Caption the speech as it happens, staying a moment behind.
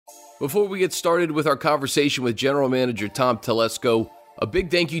Before we get started with our conversation with General Manager Tom Telesco, a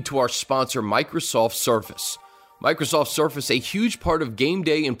big thank you to our sponsor, Microsoft Surface. Microsoft Surface, a huge part of game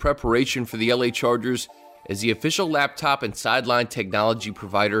day in preparation for the LA Chargers, as the official laptop and sideline technology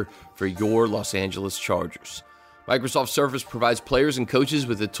provider for your Los Angeles Chargers. Microsoft Surface provides players and coaches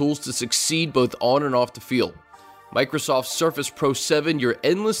with the tools to succeed both on and off the field. Microsoft Surface Pro 7, your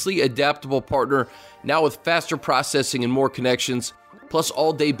endlessly adaptable partner, now with faster processing and more connections, plus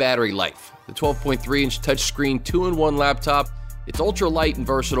all-day battery life. The 12.3-inch touchscreen 2-in-1 laptop, it's ultra light and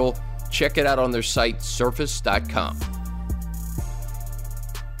versatile. Check it out on their site, surface.com.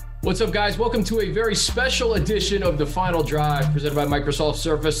 What's up, guys? Welcome to a very special edition of The Final Drive, presented by Microsoft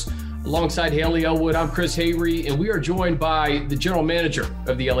Surface. Alongside Haley Elwood, I'm Chris Hayre, and we are joined by the general manager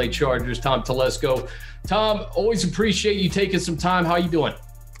of the LA Chargers, Tom Telesco. Tom, always appreciate you taking some time. How you doing?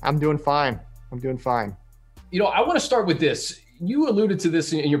 I'm doing fine. You know, I want to start with this. You alluded to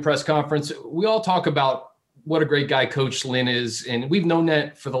this in your press conference. We all talk about what a great guy Coach Lynn is, and we've known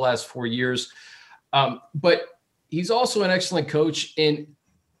that for the last 4 years. But he's also an excellent coach, and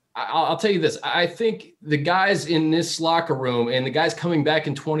I'll tell you this. I think the guys in this locker room and the guys coming back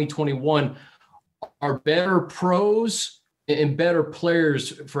in 2021 are better pros and better players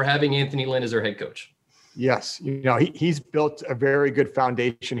for having Anthony Lynn as their head coach. Yes. You know, he's built a very good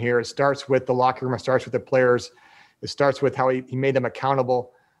foundation here. It starts with the locker room. It starts with the players. It starts with how he made them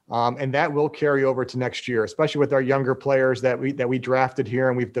accountable. And that will carry over to next year, especially with our younger players that we drafted here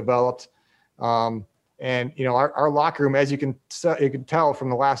and we've developed. And, you know, our locker room, as you can tell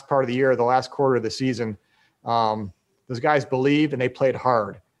from the last part of the year, the last quarter of the season, those guys believed and they played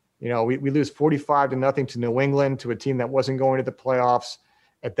hard. You know, we lose 45-0 to New England, to a team that wasn't going to the playoffs.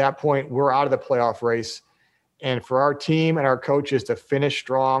 At that point, we're out of the playoff race. And for our team and our coaches to finish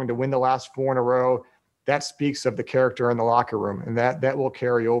strong, to win the last 4 in a row, that speaks of the character in the locker room, and that will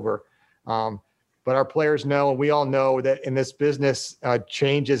carry over. But our players know, and we all know, that in this business,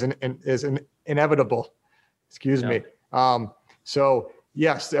 change is inevitable. Excuse me. So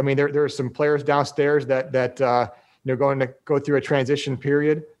yes, I mean there are some players downstairs that going to go through a transition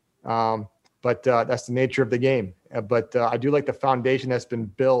period, but that's the nature of the game. But I do like the foundation that's been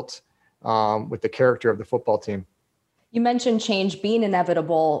built with the character of the football team. You mentioned change being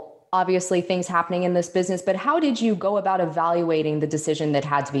inevitable. Obviously, things happening in this business, but how did you go about evaluating the decision that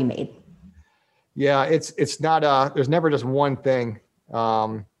had to be made? Yeah, it's not there's never just one thing.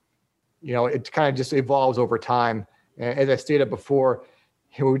 You know, it kind of just evolves over time. And as I stated before,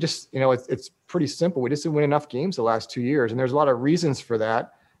 we just, you know, it's pretty simple. We just didn't win enough games the last 2 years. And there's a lot of reasons for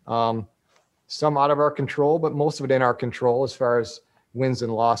that. Some out of our control, but most of it in our control as far as wins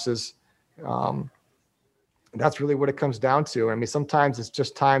and losses. That's really what it comes down to. I mean, sometimes it's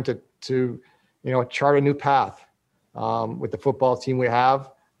just time to you know, chart a new path with the football team we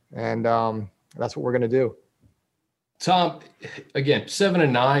have. And that's what we're going to do. Tom, again,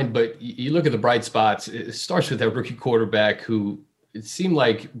 7-9, but you look at the bright spots. It starts with that rookie quarterback who it seemed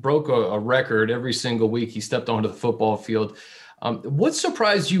like broke a record every single week he stepped onto the football field. What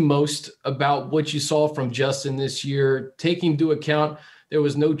surprised you most about what you saw from Justin this year, taking into account there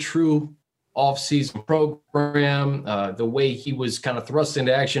was no true off-season program, the way he was kind of thrust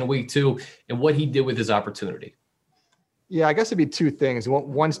into action in week 2, and what he did with his opportunity? Yeah, I guess it'd be two things.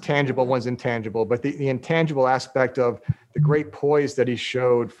 One's tangible, one's intangible. But the intangible aspect of the great poise that he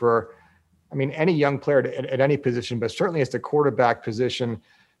showed for, I mean, any young player at any position, but certainly as the quarterback position,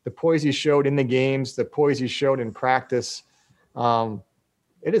 the poise he showed in the games, the poise he showed in practice,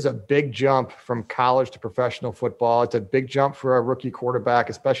 it is a big jump from college to professional football. It's a big jump for a rookie quarterback,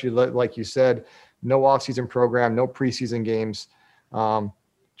 especially like you said, no off-season program, no preseason games.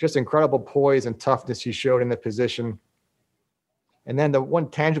 Just incredible poise and toughness he showed in the position. And then the one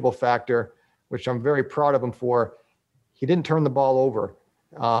tangible factor, which I'm very proud of him for, he didn't turn the ball over.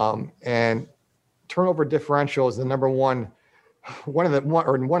 And turnover differential is the number one of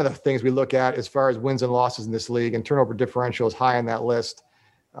the things we look at as far as wins and losses in this league, and turnover differential is high on that list.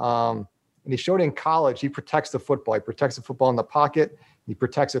 And he showed in college, he protects the football. He protects the football in the pocket. He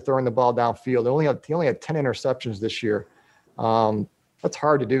protects it throwing the ball downfield. He only had 10 interceptions this year. That's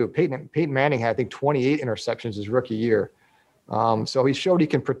hard to do. Peyton Manning had, I think, 28 interceptions his rookie year. So he showed he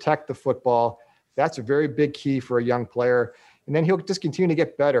can protect the football. That's a very big key for a young player. And then he'll just continue to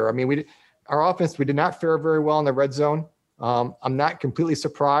get better. I mean, our offense, we did not fare very well in the red zone. I'm not completely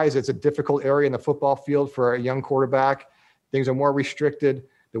surprised. It's a difficult area in the football field for a young quarterback. Things are more restricted.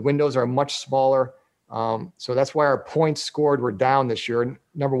 The windows are much smaller. So that's why our points scored were down this year.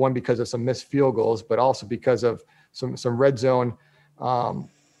 Number one, because of some missed field goals, but also because of some red zone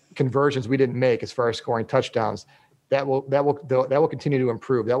conversions we didn't make as far as scoring touchdowns. that will continue to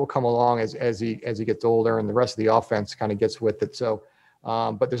improve. That will come along as he gets older and the rest of the offense kind of gets with it. So,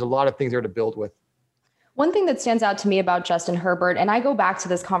 but there's a lot of things there to build with. One thing that stands out to me about Justin Herbert, and I go back to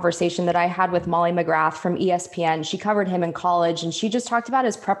this conversation that I had with Molly McGrath from ESPN. She covered him in college, and she just talked about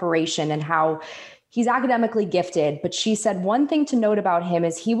his preparation and how he's academically gifted. But she said one thing to note about him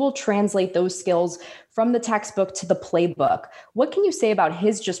is he will translate those skills from the textbook to the playbook. What can you say about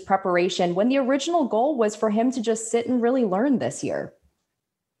his just preparation when the original goal was for him to just sit and really learn this year?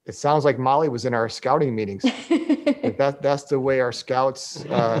 It sounds like Molly was in our scouting meetings. That's the way our scouts,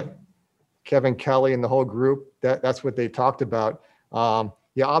 Kevin Kelly and the whole group, that's what they talked about.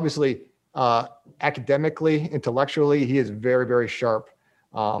 Obviously, academically, intellectually, he is very, very sharp.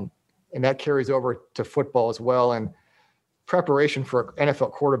 And that carries over to football as well. And preparation for an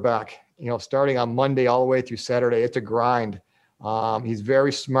NFL quarterback, starting on Monday all the way through Saturday, it's a grind. He's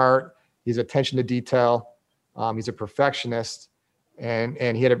very smart. He's attention to detail. He's a perfectionist. And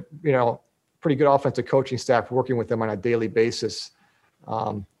he had a, pretty good offensive coaching staff working with him on a daily basis.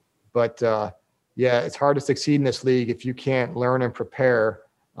 But it's hard to succeed in this league if you can't learn and prepare,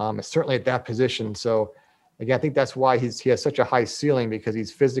 certainly at that position. So, again, I think that's why he has such a high ceiling, because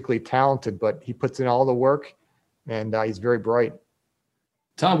he's physically talented, but he puts in all the work, and he's very bright.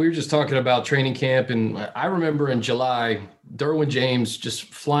 Tom, we were just talking about training camp, and I remember in July, Derwin James just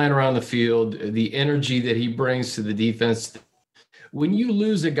flying around the field, the energy that he brings to the defense. When you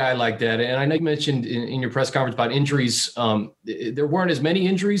lose a guy like that, and I know you mentioned in your press conference about injuries, there weren't as many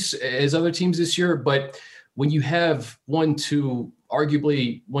injuries as other teams this year, but when you have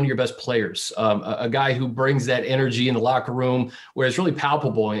arguably one of your best players, a guy who brings that energy in the locker room where it's really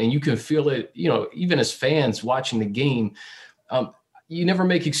palpable and you can feel it, even as fans watching the game, you never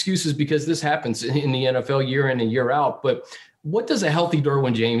make excuses because this happens in the NFL year in and year out. But what does a healthy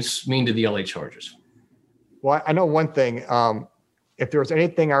Derwin James mean to the LA Chargers? Well, I know one thing. If there was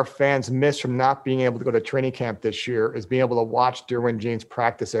anything our fans missed from not being able to go to training camp this year, is being able to watch Derwin James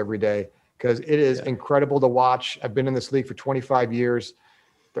practice every day, because it is incredible to watch. I've been in this league for 25 years.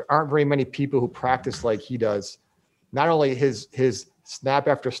 There aren't very many people who practice like he does. Not only his snap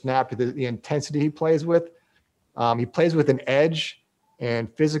after snap, the intensity he plays with an edge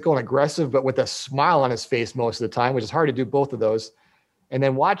and physical and aggressive, but with a smile on his face most of the time, which is hard to do both of those. And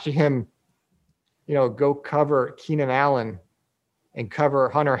then watching him, go cover Keenan Allen and cover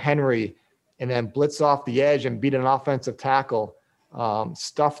Hunter Henry, and then blitz off the edge and beat an offensive tackle,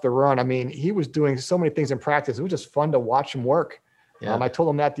 stuff the run. I mean, he was doing so many things in practice. It was just fun to watch him work. Yeah. I told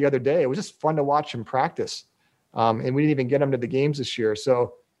him that the other day. It was just fun to watch him practice. And we didn't even get him to the games this year.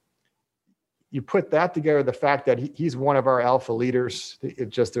 So you put that together, the fact that he's one of our alpha leaders,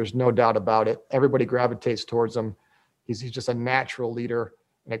 there's no doubt about it. Everybody gravitates towards him. He's just a natural leader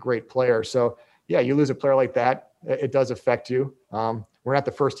and a great player. So you lose a player like that, it does affect you. We're not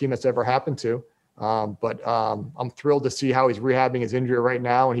the first team that's ever happened to, but I'm thrilled to see how he's rehabbing his injury right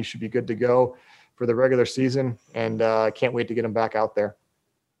now, and he should be good to go for the regular season, and can't wait to get him back out there.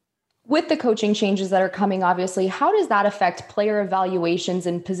 With the coaching changes that are coming, obviously, how does that affect player evaluations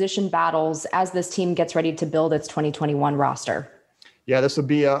and position battles as this team gets ready to build its 2021 roster? Yeah, this will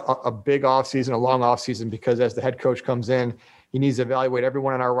be a big offseason, a long offseason, because as the head coach comes in, he needs to evaluate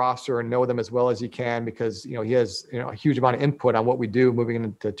everyone on our roster and know them as well as he can, because he has a huge amount of input on what we do moving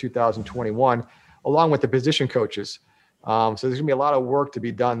into 2021, along with the position coaches. So there's gonna be a lot of work to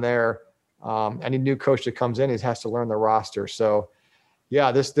be done there. Any new coach that comes in, he has to learn the roster. So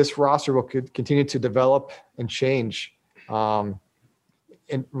this roster will continue to develop and change.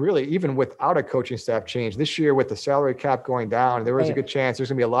 And really, even without a coaching staff change this year, with the salary cap going down, there is a good chance there's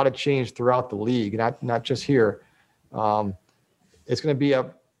gonna be a lot of change throughout the league, not just here. It's going to be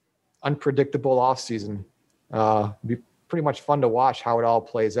a unpredictable offseason. Be pretty much fun to watch how it all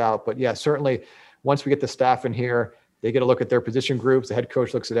plays out. But certainly once we get the staff in here, they get a look at their position groups. The head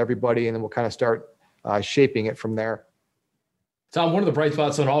coach looks at everybody, and then we'll kind of start shaping it from there. Tom, one of the bright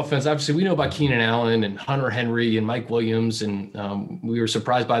spots on offense, obviously we know about Keenan Allen and Hunter Henry and Mike Williams. And we were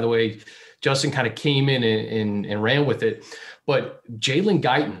surprised by the way Justin kind of came in and ran with it. But Jalen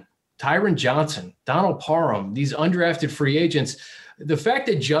Guyton, Tyron Johnson, Donald Parham, these undrafted free agents, the fact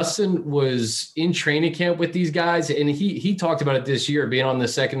that Justin was in training camp with these guys, and he talked about it this year, being on the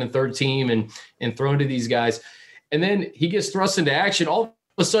second and third team and thrown to these guys, and then he gets thrust into action, all of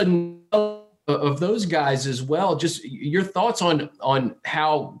a sudden of those guys as well. Just your thoughts on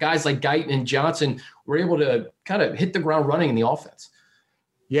how guys like Guyton and Johnson were able to kind of hit the ground running in the offense.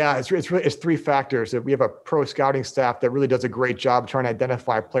 Yeah, it's three factors. We have a pro scouting staff that really does a great job trying to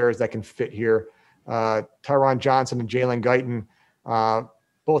identify players that can fit here. Tyron Johnson and Jalen Guyton,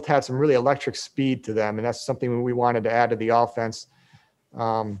 both have some really electric speed to them, and that's something we wanted to add to the offense.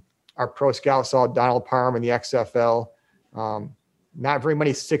 Our pro scout saw Donald Parham in the XFL. Not very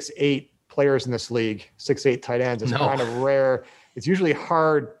many 6'8" players in this league, 6'8" tight ends. It's kind of rare. It's usually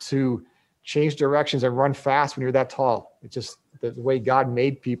hard to change directions and run fast when you're that tall. It's just the way God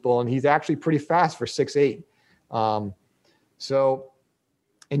made people, and he's actually pretty fast for 6'8".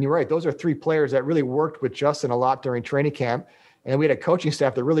 And you're right, those are three players that really worked with Justin a lot during training camp. And we had a coaching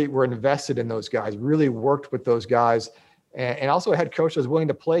staff that really were invested in those guys, really worked with those guys, and also a head coach that was willing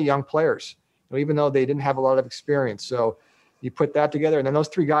to play young players, even though they didn't have a lot of experience. So you put that together, and then those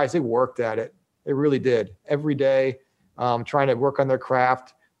three guys, they worked at it. They really did every day, trying to work on their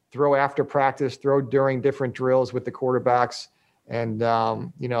craft, throw after practice, throw during different drills with the quarterbacks. And,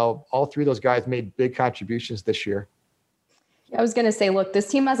 all three of those guys made big contributions this year. I was going to say, look, this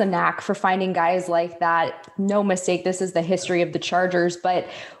team has a knack for finding guys like that. No mistake, this is the history of the Chargers. But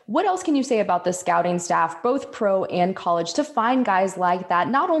what else can you say about the scouting staff, both pro and college, to find guys like that,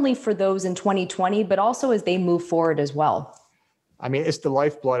 not only for those in 2020, but also as they move forward as well? I mean, it's the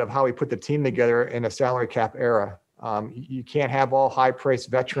lifeblood of how we put the team together in a salary cap era. You can't have all high-priced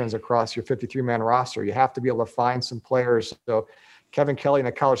veterans across your 53-man roster. You have to be able to find some players. So Kevin Kelly and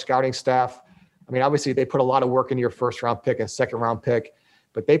the college scouting staff, I mean, obviously they put a lot of work into your first-round pick and second-round pick,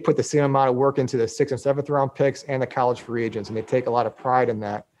 but they put the same amount of work into the 6th and 7th-round picks and the college free agents, and they take a lot of pride in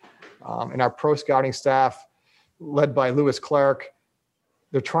that. And our pro scouting staff, led by Lewis Clark,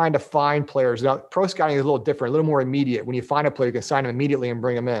 they're trying to find players. Now, pro scouting is a little different, a little more immediate. When you find a player, you can sign him immediately and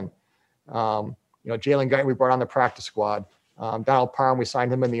bring him in. Jalen Guyton, we brought on the practice squad. Donald Parham, we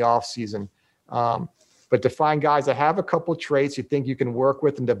signed him in the offseason. But to find guys that have a couple traits you think you can work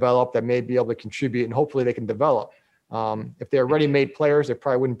with and develop that may be able to contribute, and hopefully they can develop. If they're ready-made players, they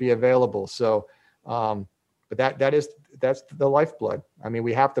probably wouldn't be available. So, but that's the lifeblood. I mean,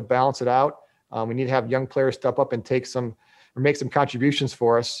 we have to balance it out. We need to have young players step up and make some contributions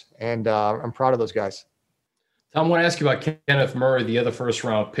for us. And I'm proud of those guys. Tom, I want to ask you about Kenneth Murray, the other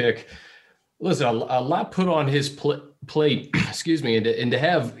first-round pick. Listen, a lot put on his plate, excuse me, and to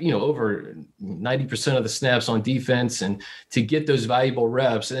have, over 90% of the snaps on defense and to get those valuable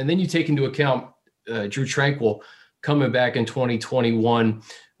reps. And then you take into account Drue Tranquill coming back in 2021.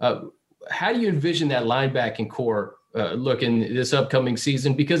 How do you envision that linebacking core look in this upcoming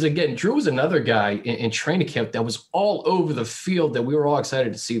season? Because, again, Drue was another guy in training camp that was all over the field that we were all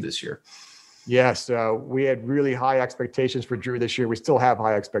excited to see this year. Yes, we had really high expectations for Drue this year. We still have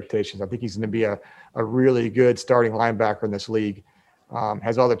high expectations. I think he's going to be a really good starting linebacker in this league.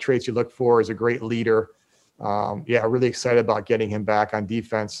 Has all the traits you look for, is a great leader. Really excited about getting him back on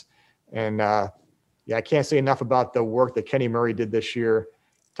defense. And, I can't say enough about the work that Kenny Murray did this year.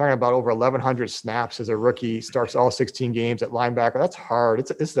 Talking about over 1,100 snaps as a rookie, starts all 16 games at linebacker. That's hard.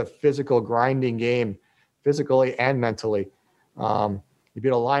 This is a physical, grinding game, physically and mentally. He'd be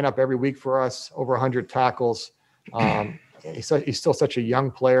able to line up every week for us, over 100 tackles. He's still such a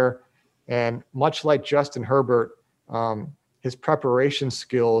young player. And much like Justin Herbert, his preparation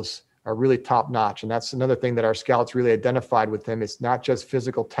skills are really top notch. And that's another thing that our scouts really identified with him. It's not just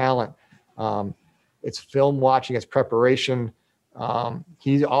physical talent. It's film watching, it's preparation.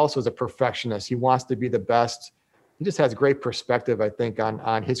 He also is a perfectionist. He wants to be the best. He just has great perspective, I think,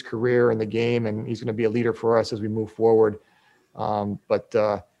 on his career and the game. And he's going to be a leader for us as we move forward.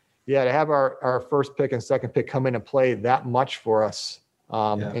 To have our first pick and second pick come in and play that much for us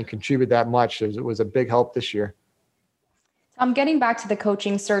and contribute that much, it was a big help this year. Getting back to the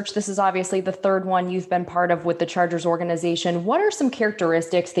coaching search, this is obviously the third one you've been part of with the Chargers organization. What are some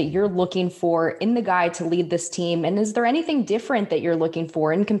characteristics that you're looking for in the guy to lead this team? And is there anything different that you're looking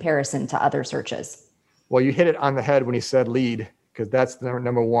for in comparison to other searches? Well, you hit it on the head when you said lead, because that's the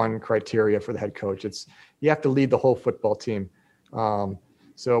number one criteria for the head coach. You have to lead the whole football team.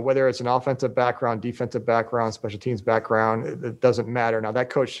 So whether it's an offensive background, defensive background, special teams background, it doesn't matter. Now that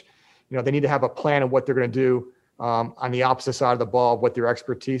coach, they need to have a plan of what they're going to do on the opposite side of the ball, what their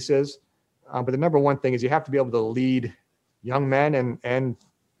expertise is. But the number one thing is you have to be able to lead young men and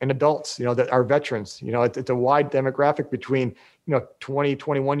adults, that are veterans. It's a wide demographic between, 20,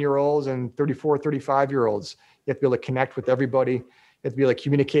 21-year-olds and 34, 35-year-olds. You have to be able to connect with everybody. You have to be able to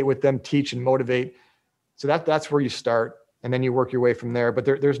communicate with them, teach and motivate. So that's where you start. And then you work your way from there. But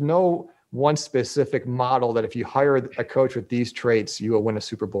there's no one specific model that if you hire a coach with these traits, you will win a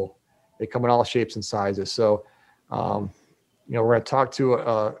Super Bowl. They come in all shapes and sizes. So, we're going to talk to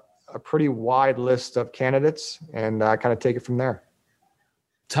a pretty wide list of candidates and kind of take it from there.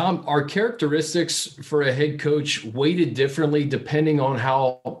 Tom, are characteristics for a head coach weighted differently depending on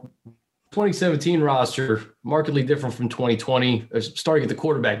how 2017 roster, markedly different from 2020, starting at the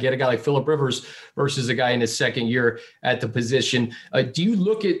quarterback. You had a guy like Phillip Rivers versus a guy in his second year at the position. Do you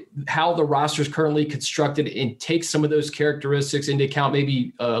look at how the roster is currently constructed and take some of those characteristics into account,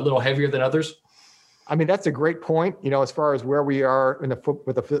 maybe a little heavier than others? I mean, that's a great point. As far as where we are in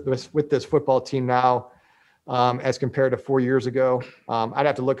with this football team now, as compared to 4 years ago, I'd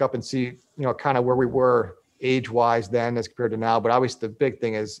have to look up and see, kind of where we were age-wise then as compared to now. But obviously the big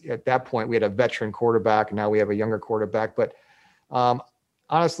thing is at that point we had a veteran quarterback and now we have a younger quarterback. But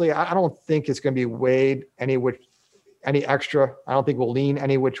honestly, I don't think it's going to be weighed any extra. I don't think we'll lean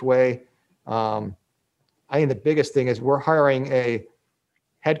any which way. I think the biggest thing is we're hiring a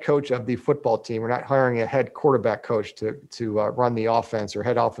head coach of the football team. We're not hiring a head quarterback coach to run the offense or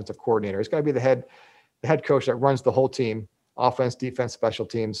head offensive coordinator. It's got to be the head coach that runs the whole team, offense, defense, special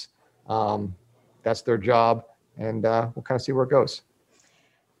teams. That's their job, and we'll kind of see where it goes.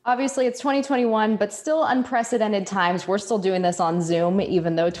 Obviously, it's 2021, but still unprecedented times. We're still doing this on Zoom,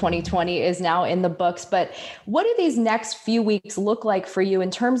 even though 2020 is now in the books. But what do these next few weeks look like for you in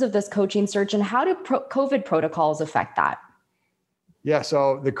terms of this coaching search, and how do COVID protocols affect that? Yeah,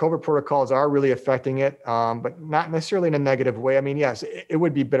 so the COVID protocols are really affecting it, but not necessarily in a negative way. I mean, yes, it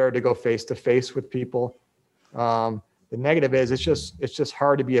would be better to go face-to-face with people. The negative is it's just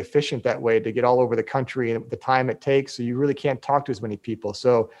hard to be efficient that way, to get all over the country and the time it takes. So you really can't talk to as many people.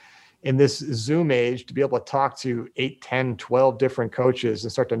 So in this Zoom age, to be able to talk to 8, 10, 12 different coaches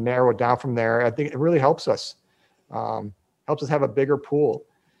and start to narrow it down from there, I think it really helps us. Helps us have a bigger pool.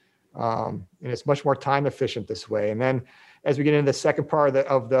 And it's much more time efficient this way. And then as we get into the second part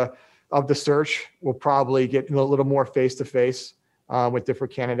of the search, we'll probably get a little more face-to-face with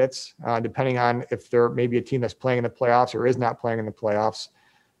different candidates, depending on if they're maybe a team that's playing in the playoffs or is not playing in the playoffs.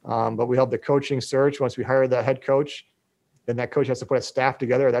 But we have the coaching search. Once we hire the head coach, then that coach has to put a staff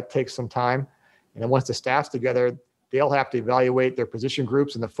together. That takes some time. And then once the staff's together, they'll have to evaluate their position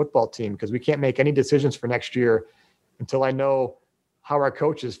groups and the football team, because we can't make any decisions for next year until I know how our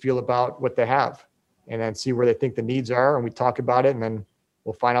coaches feel about what they have, and then see where they think the needs are. And we talk about it, and then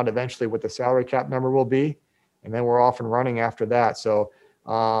we'll find out eventually what the salary cap number will be. And then we're off and running after that. So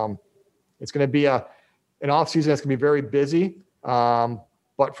it's going to be an off season that's going to be very busy.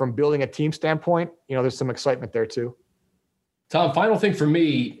 But from building a team standpoint, there's some excitement there too. Tom, final thing for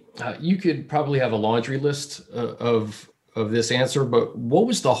me, you could probably have a laundry list of this answer, but what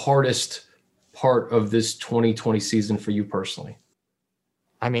was the hardest part of this 2020 season for you personally?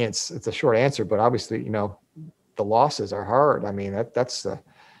 I mean, it's a short answer, but obviously, the losses are hard. I mean, that's the,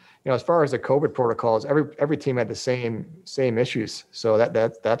 as far as the COVID protocols, every team had the same issues. So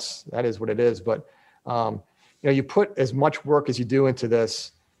that is what it is. But you put as much work as you do into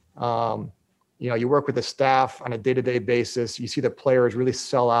this. You work with the staff on a day-to-day basis. You see the players really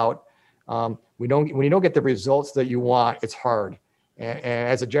sell out. When you don't get the results that you want, it's hard. And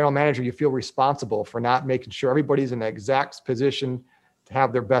as a general manager, you feel responsible for not making sure everybody's in the exact position to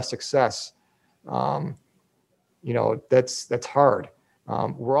have their best success. That's hard.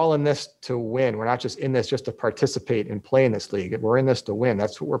 We're all in this to win. We're not just in this just to participate and play in this league. We're in this to win.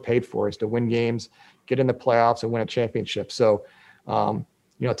 That's what we're paid for, is to win games, get in the playoffs, and win a championship. So,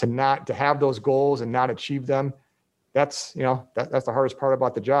 to have those goals and not achieve them, that's the hardest part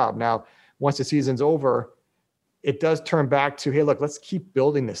about the job. Now, once the season's over, it does turn back to, hey, look, let's keep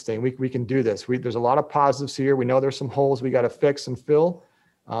building this thing. We can do this. There's a lot of positives here. We know there's some holes we got to fix and fill.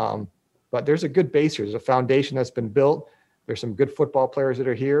 But there's a good base here. There's a foundation that's been built. There's some good football players that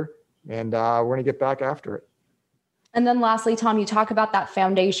are here, and we're going to get back after it. And then lastly, Tom, you talk about that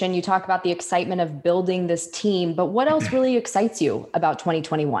foundation. You talk about the excitement of building this team, but what else really excites you about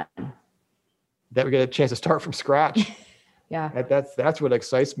 2021? That we get a chance to start from scratch. Yeah. That's what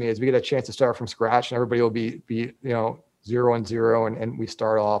excites me, is we get a chance to start from scratch, and everybody will be 0-0, and we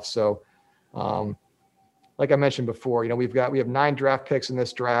start off. So, like I mentioned before, we have 9 draft picks in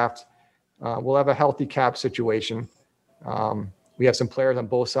this draft. We'll have a healthy cap situation. We have some players on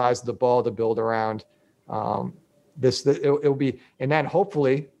both sides of the ball to build around. It'll be, and then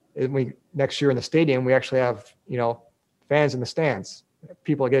hopefully next year in the stadium, we actually have, fans in the stands.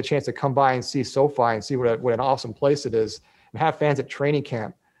 People get a chance to come by and see SoFi and see what an awesome place it is, and have fans at training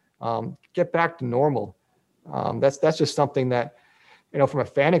camp. Get back to normal. That's just something that, from a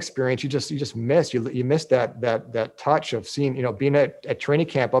fan experience, you just miss. You miss that touch of seeing, being at training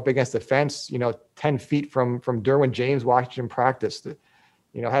camp up against the fence, 10 feet from Derwin James watching him practice.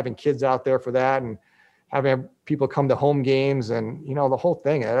 Having kids out there for that, and having people come to home games, and the whole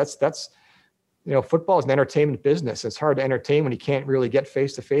thing. That's football is an entertainment business. It's hard to entertain when you can't really get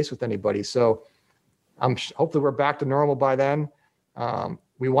face to face with anybody. So hopefully we're back to normal by then.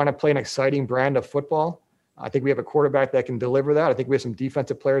 We want to play an exciting brand of football. I think we have a quarterback that can deliver that. I think we have some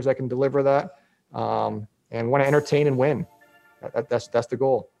defensive players that can deliver that, and want to entertain and win. That's the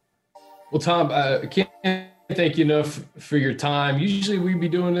goal. Well, Tom, I can't thank you enough for your time. Usually we'd be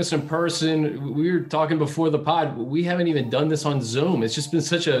doing this in person. We were talking before the pod. We haven't even done this on Zoom. It's just been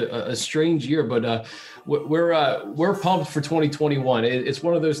such a strange year, but we're pumped for 2021. It's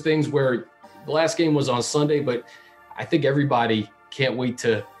one of those things where the last game was on Sunday, but I think everybody can't wait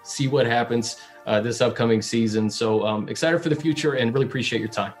to see what happens this upcoming season. So excited for the future and really appreciate your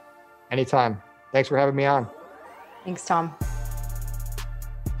time. Anytime. Thanks for having me on. Thanks, Tom.